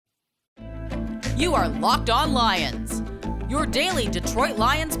You are Locked On Lions, your daily Detroit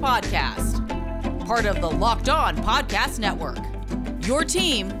Lions podcast. Part of the Locked On Podcast Network, your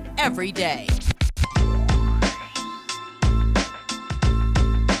team every day.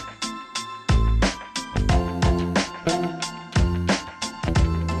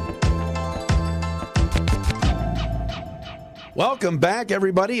 Welcome back,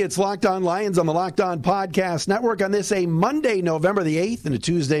 everybody. It's Locked On Lions on the Locked On Podcast Network on this, a Monday, November the 8th, and a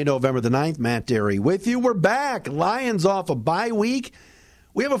Tuesday, November the 9th. Matt Derry with you. We're back. Lions off a bye week.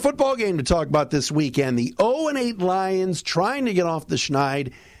 We have a football game to talk about this weekend. The 0-8 Lions trying to get off the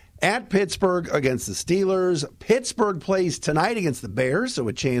schneid at Pittsburgh against the Steelers. Pittsburgh plays tonight against the Bears, so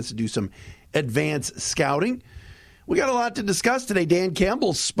a chance to do some advanced scouting. We got a lot to discuss today. Dan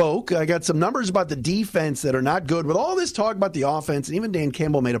Campbell spoke. I got some numbers about the defense that are not good. With all this talk about the offense, and even Dan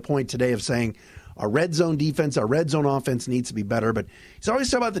Campbell made a point today of saying our red zone defense, our red zone offense needs to be better. But he's always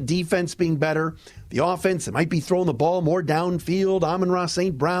talking about the defense being better. The offense, it might be throwing the ball more downfield. Amon-Ra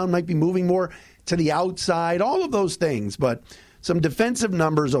St. Brown might be moving more to the outside. All of those things. But some defensive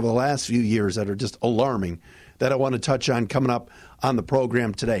numbers over the last few years that are just alarming that I want to touch on coming up on the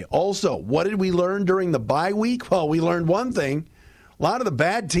program today. Also, what did we learn during the bye week? Well, we learned one thing. A lot of the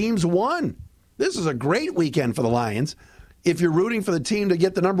bad teams won. This is a great weekend for the Lions if you're rooting for the team to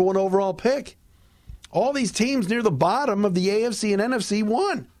get the number one overall pick. All these teams near the bottom of the AFC and NFC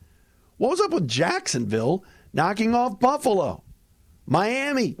won. What was up with Jacksonville knocking off Buffalo?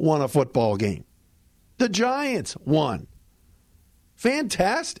 Miami won a football game. The Giants won.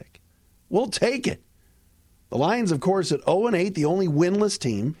 Fantastic. We'll take it. The Lions, of course, at 0-8, the only winless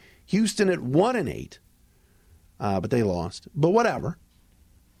team. Houston at 1-8, but they lost. But whatever.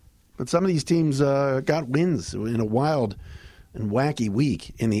 But some of these teams got wins in a wild and wacky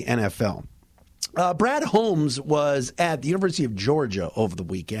week in the NFL. Brad Holmes was at the University of Georgia over the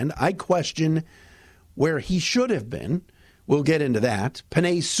weekend. I question where he should have been. We'll get into that.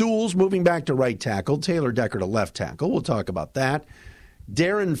 Penei Sewell's moving back to right tackle. Taylor Decker to left tackle. We'll talk about that.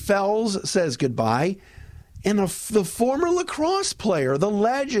 Darren Fells says goodbye. And the former lacrosse player, the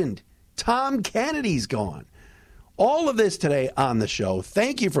legend, Tom Kennedy's gone. All of this today on the show.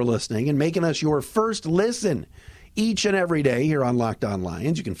 Thank you for listening and making us your first listen each and every day here on Locked On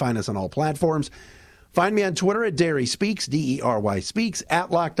Lions. You can find us on all platforms. Find me on Twitter at Derry Speaks, D-E-R-Y Speaks,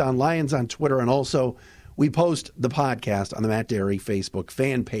 at Locked On Lions on Twitter. And also, we post the podcast on the Matt Derry Facebook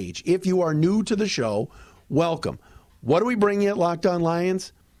fan page. If you are new to the show, welcome. What do we bring you at Locked On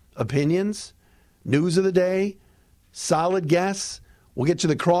Lions? Opinions, news of the day, solid guests. We'll get to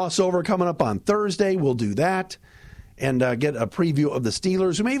the crossover coming up on Thursday. We'll do that and get a preview of the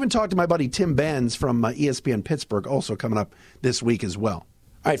Steelers. We may even talk to my buddy Tim Benz from ESPN Pittsburgh, also coming up this week as well.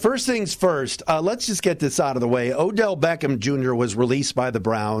 All right, first things first, let's just get this out of the way. Odell Beckham Jr. was released by the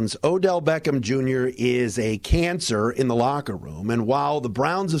Browns. Odell Beckham Jr. is a cancer in the locker room. And while the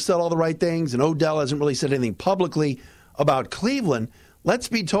Browns have said all the right things and Odell hasn't really said anything publicly about Cleveland, let's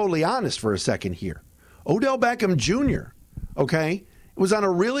be totally honest for a second here. Odell Beckham Jr., okay, was on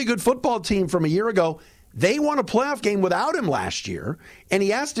a really good football team from a year ago. They won a playoff game without him last year, and he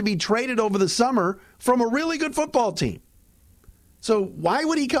has to be traded over the summer from a really good football team. So why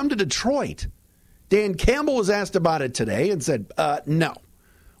would he come to Detroit? Dan Campbell was asked about it today and said no,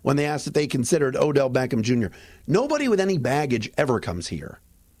 when they asked if they considered Odell Beckham Jr. Nobody with any baggage ever comes here.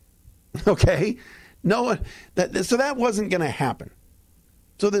 Okay? No, so that wasn't going to happen.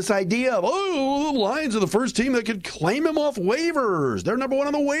 So this idea of, the Lions are the first team that could claim him off waivers. They're number one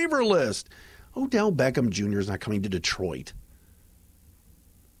on the waiver list. Odell Beckham Jr. is not coming to Detroit.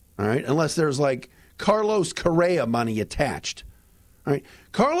 All right? Unless there's like Carlos Correa money attached. All right?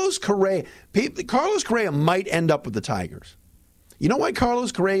 Carlos Correa might end up with the Tigers. You know why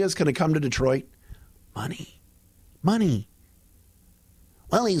Carlos Correa is going to come to Detroit? Money.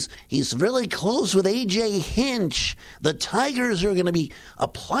 Well, he's really close with A.J. Hinch. The Tigers are going to be a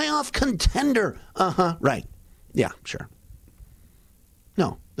playoff contender. Right. Yeah, sure.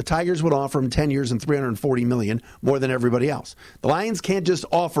 No, the Tigers would offer him 10 years and $340 million more than everybody else. The Lions can't just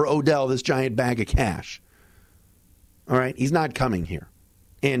offer Odell this giant bag of cash. All right, he's not coming here.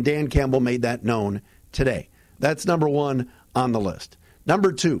 And Dan Campbell made that known today. That's number one on the list.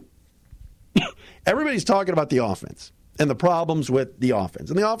 Number two, everybody's talking about the offense and the problems with the offense.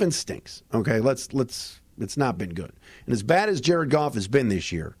 And the offense stinks. Okay, it's not been good. And as bad as Jared Goff has been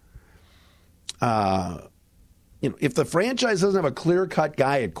this year, if the franchise doesn't have a clear-cut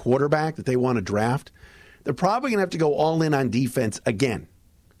guy at quarterback that they want to draft, they're probably going to have to go all in on defense again,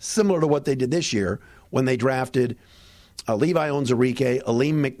 similar to what they did this year when they drafted Levi Onwuzurike,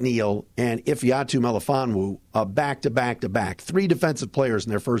 Aleem McNeil, and Ifeatu Melifonwu back-to-back. 3 defensive players in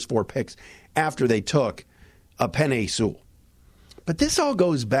their first 4 picks after they took Penei Sewell. But this all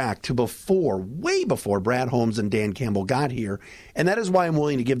goes back to way before Brad Holmes and Dan Campbell got here, and that is why I'm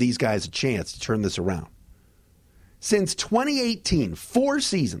willing to give these guys a chance to turn this around. Since 2018, 4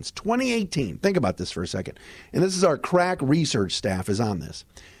 seasons, 2018, think about this for a second, and this is our crack research staff is on this.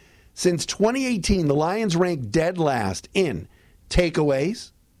 Since 2018, the Lions ranked dead last in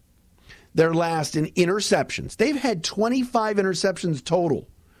takeaways. They're last in interceptions. They've had 25 interceptions total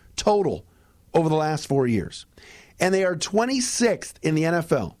over the last 4 years. And they are 26th in the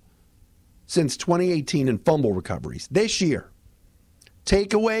NFL since 2018 in fumble recoveries. This year,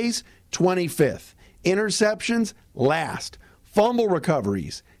 takeaways, 25th. Interceptions, last. Fumble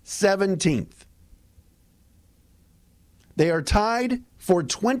recoveries, 17th. They are tied for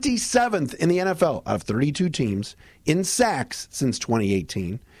 27th in the NFL out of 32 teams in sacks since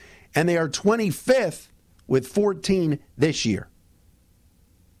 2018. And they are 25th with 14 this year.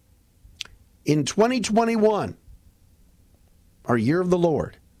 In 2021, our year of the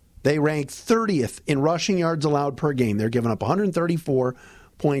Lord, they ranked 30th in rushing yards allowed per game. They're giving up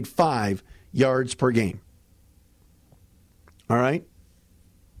 134.5 yards per game. All right?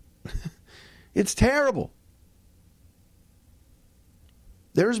 It's terrible.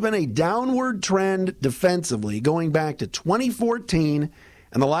 There's been a downward trend defensively going back to 2014,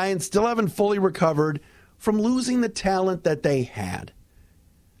 and the Lions still haven't fully recovered from losing the talent that they had.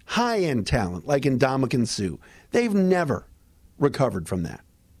 High-end talent like Ndamukong Suh. They've never recovered from that.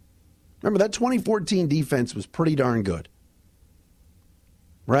 Remember, that 2014 defense was pretty darn good.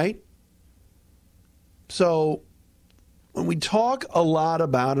 Right? So, when we talk a lot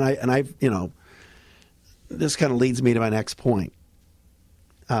about, this kind of leads me to my next point.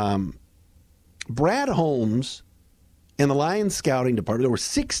 Brad Holmes and the Lions scouting department, there were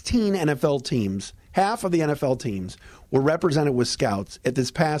 16 NFL teams, half of the NFL teams were represented with scouts at this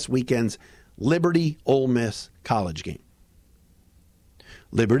past weekend's Liberty-Ole Miss college game.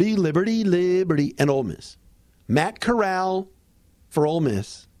 Liberty, and Ole Miss. Matt Corral for Ole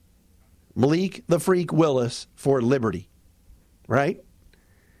Miss. Malik the Freak Willis for Liberty. Right?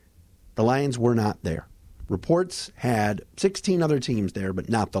 The Lions were not there. Reports had 16 other teams there, but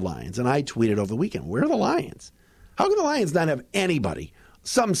not the Lions. And I tweeted over the weekend, where are the Lions? How can the Lions not have anybody?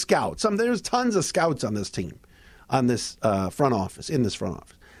 Some scouts. There's tons of scouts on this team, on this front office, in this front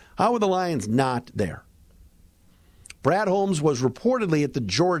office. How are the Lions not there? Brad Holmes was reportedly at the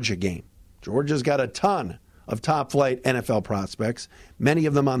Georgia game. Georgia's got a ton of top-flight NFL prospects, many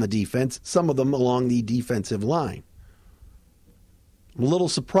of them on the defense, some of them along the defensive line. I'm a little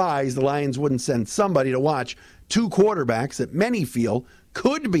surprised the Lions wouldn't send somebody to watch 2 quarterbacks that many feel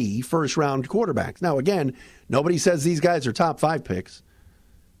could be first-round quarterbacks. Now, again, nobody says these guys are top 5 picks.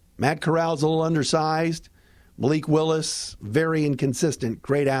 Matt Corral's a little undersized. Malik Willis, very inconsistent,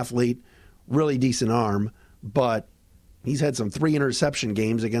 great athlete, really decent arm, but he's had some 3 interception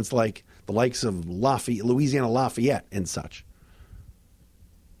games against like the likes of Louisiana Lafayette and such.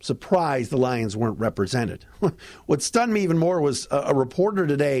 Surprised the Lions weren't represented. What stunned me even more was a reporter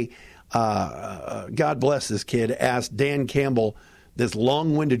today, God bless this kid, asked Dan Campbell this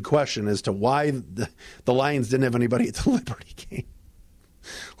long-winded question as to why the Lions didn't have anybody at the Liberty game.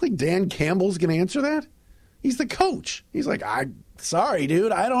 Like, Dan Campbell's going to answer that? He's the coach. He's like, sorry,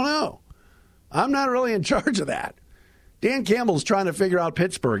 dude, I don't know. I'm not really in charge of that. Dan Campbell's trying to figure out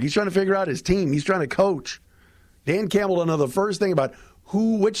Pittsburgh. He's trying to figure out his team. He's trying to coach. Dan Campbell doesn't know the first thing about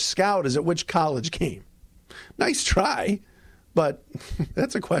which scout is at which college game. Nice try, but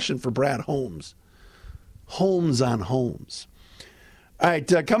that's a question for Brad Holmes. Holmes on Holmes. All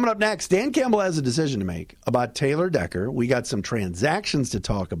right, coming up next, Dan Campbell has a decision to make about Taylor Decker. We got some transactions to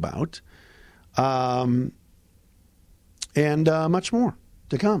talk about, and much more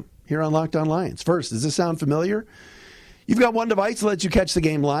to come here on Locked On Lions. First, does this sound familiar? You've got one device that lets you catch the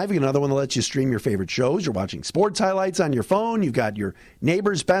game live. You got another one that lets you stream your favorite shows. You're watching sports highlights on your phone. You've got your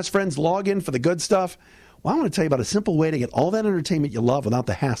neighbors, best friends log in for the good stuff. Well, I want to tell you about a simple way to get all that entertainment you love without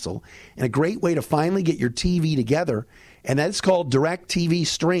the hassle, and a great way to finally get your TV together, and that's called DirecTV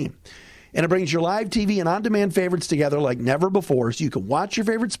Stream. And it brings your live TV and on-demand favorites together like never before, so you can watch your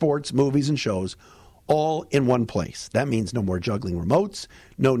favorite sports, movies, and shows all in one place. That means no more juggling remotes,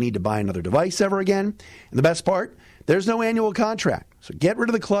 no need to buy another device ever again. And the best part, there's no annual contract. So get rid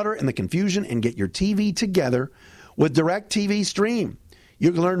of the clutter and the confusion and get your TV together with DirecTV Stream.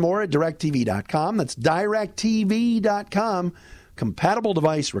 You can learn more at directtv.com. That's directtv.com. Compatible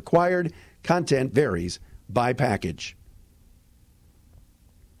device required. Content varies by package.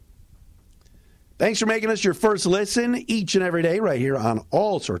 Thanks for making us your first listen each and every day right here on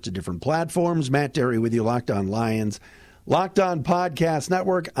all sorts of different platforms. Matt Derry with you, Locked On Lions, Locked On Podcast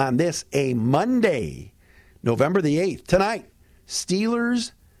Network on this, a Monday, November the 8th. Tonight,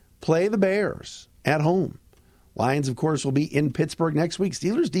 Steelers play the Bears at home. Lions, of course, will be in Pittsburgh next week.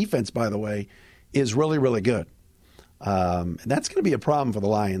 Steelers defense, by the way, is really, really good. And that's going to be a problem for the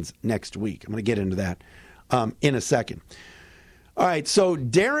Lions next week. I'm going to get into that in a second. All right, so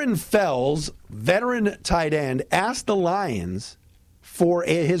Darren Fells, veteran tight end, asked the Lions for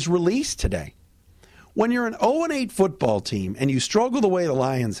his release today. When you're an 0-8 football team and you struggle the way the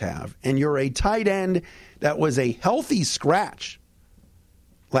Lions have, and you're a tight end that was a healthy scratch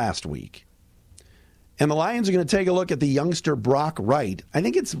last week, and the Lions are going to take a look at the youngster Brock Wright, I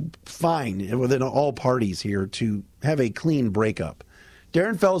think it's fine within all parties here to have a clean breakup.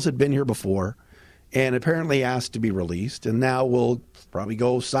 Darren Fells had been here before and apparently asked to be released, and now will probably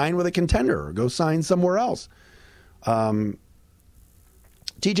go sign with a contender or go sign somewhere else.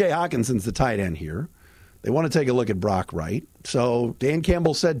 T.J. Hawkinson's the tight end here. They want to take a look at Brock Wright. So Dan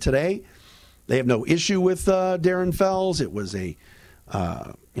Campbell said today they have no issue with Darren Fells. It was a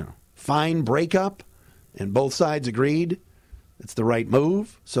fine breakup, and both sides agreed it's the right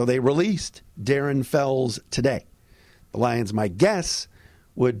move. So they released Darren Fells today. The Lions, my guess,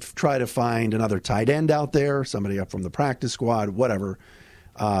 would try to find another tight end out there, somebody up from the practice squad, whatever.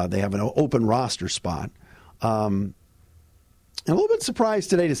 They have an open roster spot. And a little bit surprised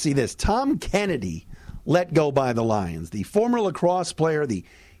today to see this. Tom Kennedy let go by the Lions. The former lacrosse player, the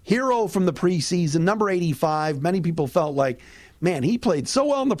hero from the preseason, number 85. Many people felt like, man, he played so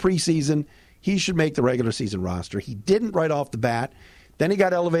well in the preseason, he should make the regular season roster. He didn't right off the bat. Then he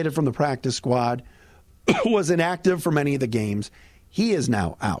got elevated from the practice squad, was inactive for many of the games. He is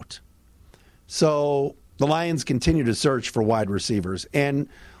now out. So the Lions continue to search for wide receivers. And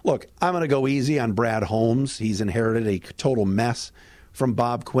look, I'm going to go easy on Brad Holmes. He's inherited a total mess from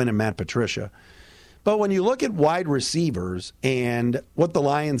Bob Quinn and Matt Patricia. But when you look at wide receivers and what the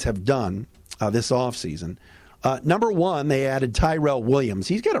Lions have done this offseason, number one, they added Tyrell Williams.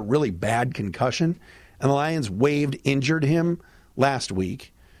 He's got a really bad concussion, and the Lions injured him last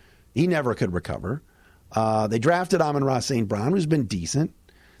week. He never could recover. They drafted Amon-Ra St. Brown, who's been decent.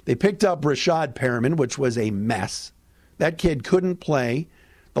 They picked up Rashad Perriman, which was a mess. That kid couldn't play.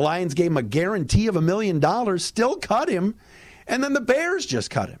 The Lions gave him a guarantee of $1 million, still cut him, and then the Bears just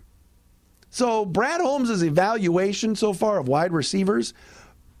cut him. So Brad Holmes' evaluation so far of wide receivers,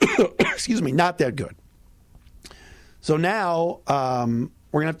 not that good. So now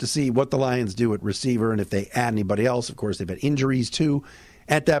we're going to have to see what the Lions do at receiver and if they add anybody else. Of course, they've had injuries too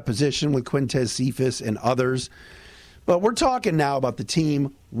at that position with Quintez Cephas and others. But we're talking now about the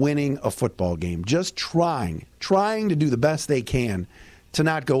team winning a football game, just trying to do the best they can to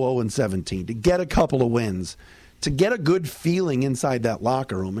not go 0-17, to get a couple of wins, to get a good feeling inside that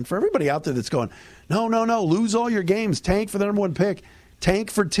locker room. And for everybody out there that's going, no, lose all your games, tank for the number one pick,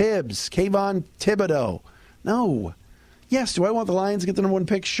 tank for Tibbs, Kayvon Thibodeau. No. Yes, do I want the Lions to get the number one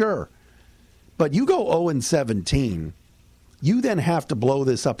pick? Sure. But you go 0-17, you then have to blow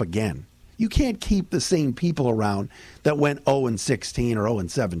this up again. You can't keep the same people around that went 0-16 or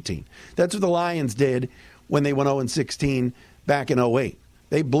 0-17. That's what the Lions did when they went 0-16 back in 2008.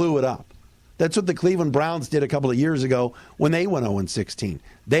 They blew it up. That's what the Cleveland Browns did a couple of years ago when they went 0-16.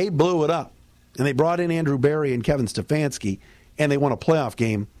 They blew it up. And they brought in Andrew Berry and Kevin Stefanski, and they won a playoff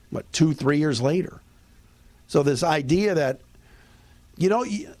game, 2-3 years later. So this idea that, I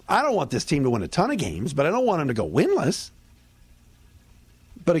don't want this team to win a ton of games, but I don't want them to go winless.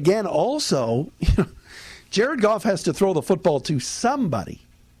 But again, also, Jared Goff has to throw the football to somebody.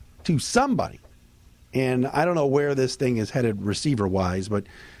 And I don't know where this thing is headed receiver-wise, but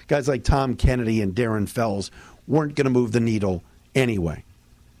guys like Tom Kennedy and Darren Fells weren't going to move the needle anyway.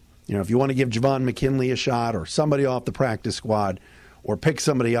 If you want to give Javon McKinley a shot or somebody off the practice squad or pick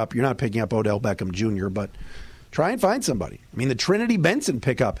somebody up, you're not picking up Odell Beckham Jr., but try and find somebody. I mean, the Trinity Benson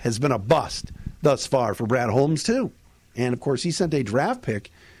pickup has been a bust thus far for Brad Holmes, too. And, of course, he sent a draft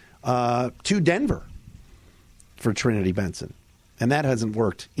pick to Denver for Trinity Benson. And that hasn't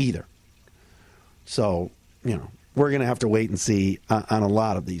worked either. So, we're going to have to wait and see on a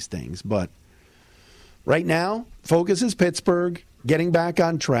lot of these things. But right now, focus is Pittsburgh, getting back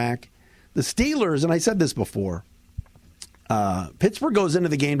on track. The Steelers, and I said this before, Pittsburgh goes into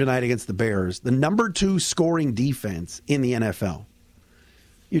the game tonight against the Bears, the number 2 scoring defense in the NFL.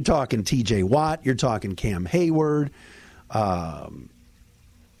 You're talking T.J. Watt, you're talking Cam Hayward, Minkah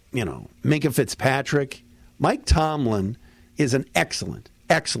Fitzpatrick. Mike Tomlin is an excellent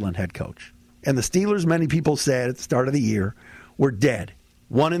head coach. And the Steelers, many people said at the start of the year, were dead.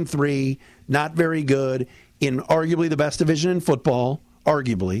 1-3, not very good, in arguably the best division in football,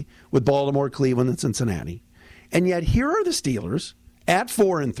 arguably, with Baltimore, Cleveland, and Cincinnati. And yet here are the Steelers at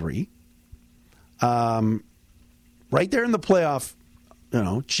 4-3, right there in the playoff,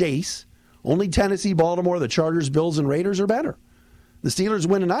 chase. Only Tennessee, Baltimore, the Chargers, Bills, and Raiders are better. The Steelers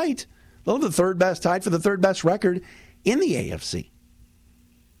win tonight. They'll have the third best, tied for the third best record in the AFC.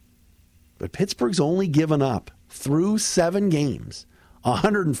 But Pittsburgh's only given up, through 7 games,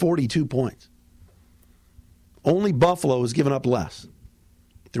 142 points. Only Buffalo has given up less,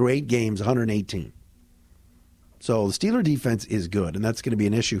 through 8 games, 118. So the Steeler defense is good, and that's going to be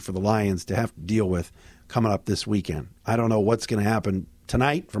an issue for the Lions to have to deal with coming up this weekend. I don't know what's going to happen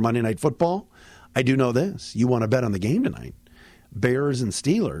tonight for Monday Night Football. I do know this. You want to bet on the game tonight. Bears and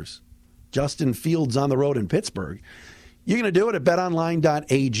Steelers. Justin Fields on the road in Pittsburgh. You're going to do it at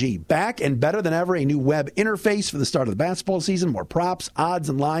betonline.ag. Back and better than ever, a new web interface for the start of the basketball season. More props, odds,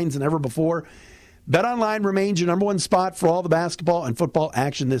 and lines than ever before. BetOnline remains your number one spot for all the basketball and football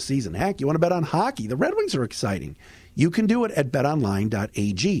action this season. Heck, you want to bet on hockey? The Red Wings are exciting. You can do it at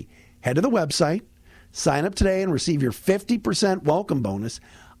betonline.ag. Head to the website, sign up today, and receive your 50% welcome bonus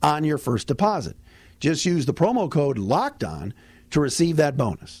on your first deposit. Just use the promo code LOCKEDON to receive that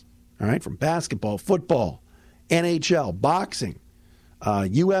bonus. All right, from basketball, football, NHL, boxing,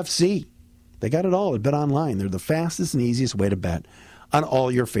 UFC. They got it all at BetOnline. They're the fastest and easiest way to bet on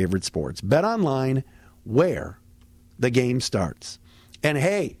all your favorite sports. BetOnline, where the game starts. And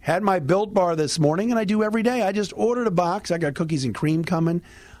hey, had my Built Bar this morning, and I do every day. I just ordered a box. I got cookies and cream coming.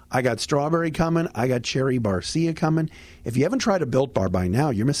 I got strawberry coming. I got cherry barcia coming. If you haven't tried a Built Bar by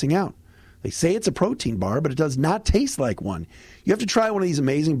now, you're missing out. They say it's a protein bar, but it does not taste like one. You have to try one of these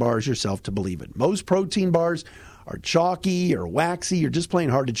amazing bars yourself to believe it. Most protein bars are chalky or waxy or just plain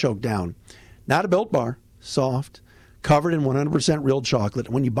hard to choke down. Not a Built Bar. Soft, covered in 100% real chocolate.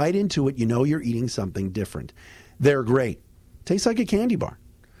 When you bite into it, you know you're eating something different. They're great. Tastes like a candy bar.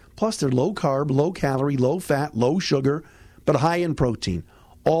 Plus, they're low carb, low calorie, low fat, low sugar, but high in protein.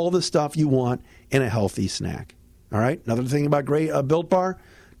 All the stuff you want in a healthy snack. All right? Another thing about Built Bar,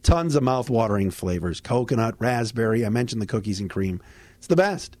 tons of mouth-watering flavors. Coconut, raspberry. I mentioned the cookies and cream. It's the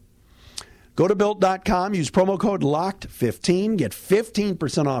best. Go to Built.com. Use promo code LOCKED15. Get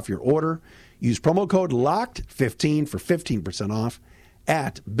 15% off your order. Use promo code LOCKED15 for 15% off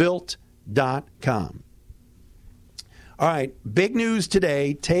at Built.com. All right, big news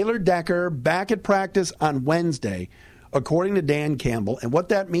today. Taylor Decker back at practice on Wednesday, according to Dan Campbell. And what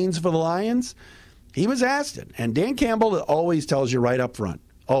that means for the Lions, he was asked it. And Dan Campbell always tells you right up front.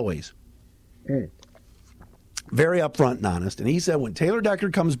 Always. Very upfront and honest. And he said when Taylor Decker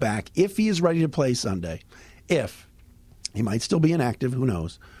comes back, if he is ready to play Sunday, if, he might still be inactive, who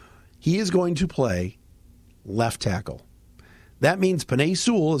knows, he is going to play left tackle. That means Penei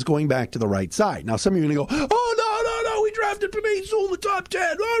Sewell is going back to the right side. Now, some of you are going to go, oh, no, we drafted Penei Sewell in the top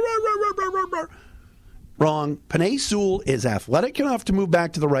 10. Wrong. Penei Sewell is athletic enough to move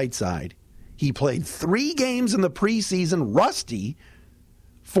back to the right side. He played 3 games in the preseason, rusty,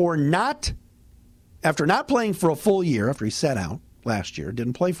 after not playing for a full year, after he sat out last year,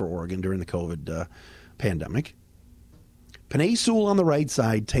 didn't play for Oregon during the COVID pandemic. Penei Sewell on the right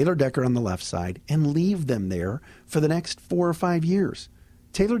side, Taylor Decker on the left side, and leave them there for the next 4 or 5 years.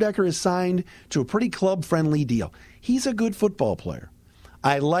 Taylor Decker is signed to a pretty club-friendly deal. He's a good football player.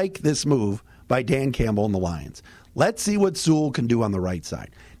 I like this move by Dan Campbell and the Lions. Let's see what Sewell can do on the right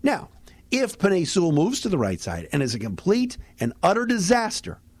side. Now, if Penei Sewell moves to the right side and is a complete and utter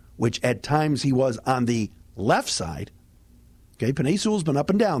disaster, which at times he was on the left side, okay, Penei Sewell's been up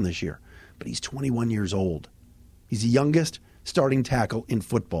and down this year, but he's 21 years old. He's the youngest starting tackle in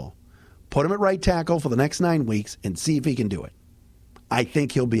football. Put him at right tackle for the next 9 weeks and see if he can do it. I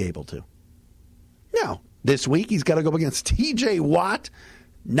think he'll be able to. Now, this week he's got to go against T.J. Watt.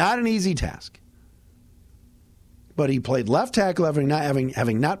 Not an easy task. But he played left tackle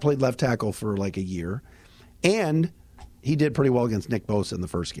having not played left tackle for like a year. And he did pretty well against Nick Bosa in the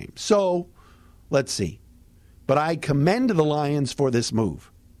first game. So, let's see. But I commend the Lions for this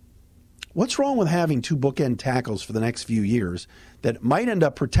move. What's wrong with having 2 bookend tackles for the next few years that might end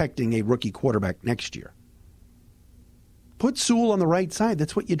up protecting a rookie quarterback next year? Put Sewell on the right side.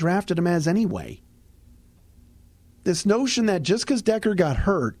 That's what you drafted him as anyway. This notion that just because Decker got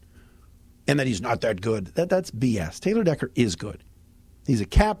hurt and that he's not that good, that's BS. Taylor Decker is good. He's a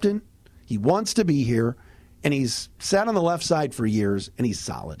captain. He wants to be here. And he's sat on the left side for years, and he's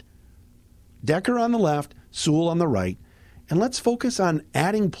solid. Decker on the left, Sewell on the right. And let's focus on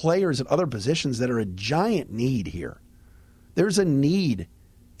adding players at other positions that are a giant need here. There's a need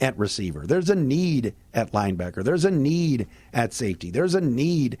at receiver. There's a need at linebacker. There's a need at safety. There's a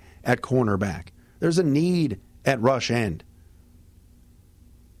need at cornerback. There's a need at rush end.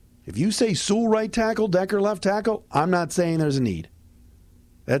 If you say Sewell right tackle, Decker left tackle, I'm not saying there's a need.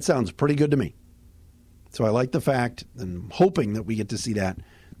 That sounds pretty good to me. So I like the fact and hoping that we get to see that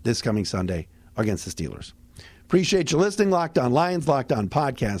this coming Sunday against the Steelers. Appreciate you listening. Locked On Lions, Locked On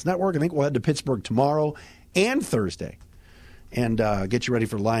Podcast Network. I think we'll head to Pittsburgh tomorrow and Thursday and get you ready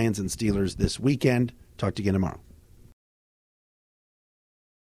for Lions and Steelers this weekend. Talk to you again tomorrow.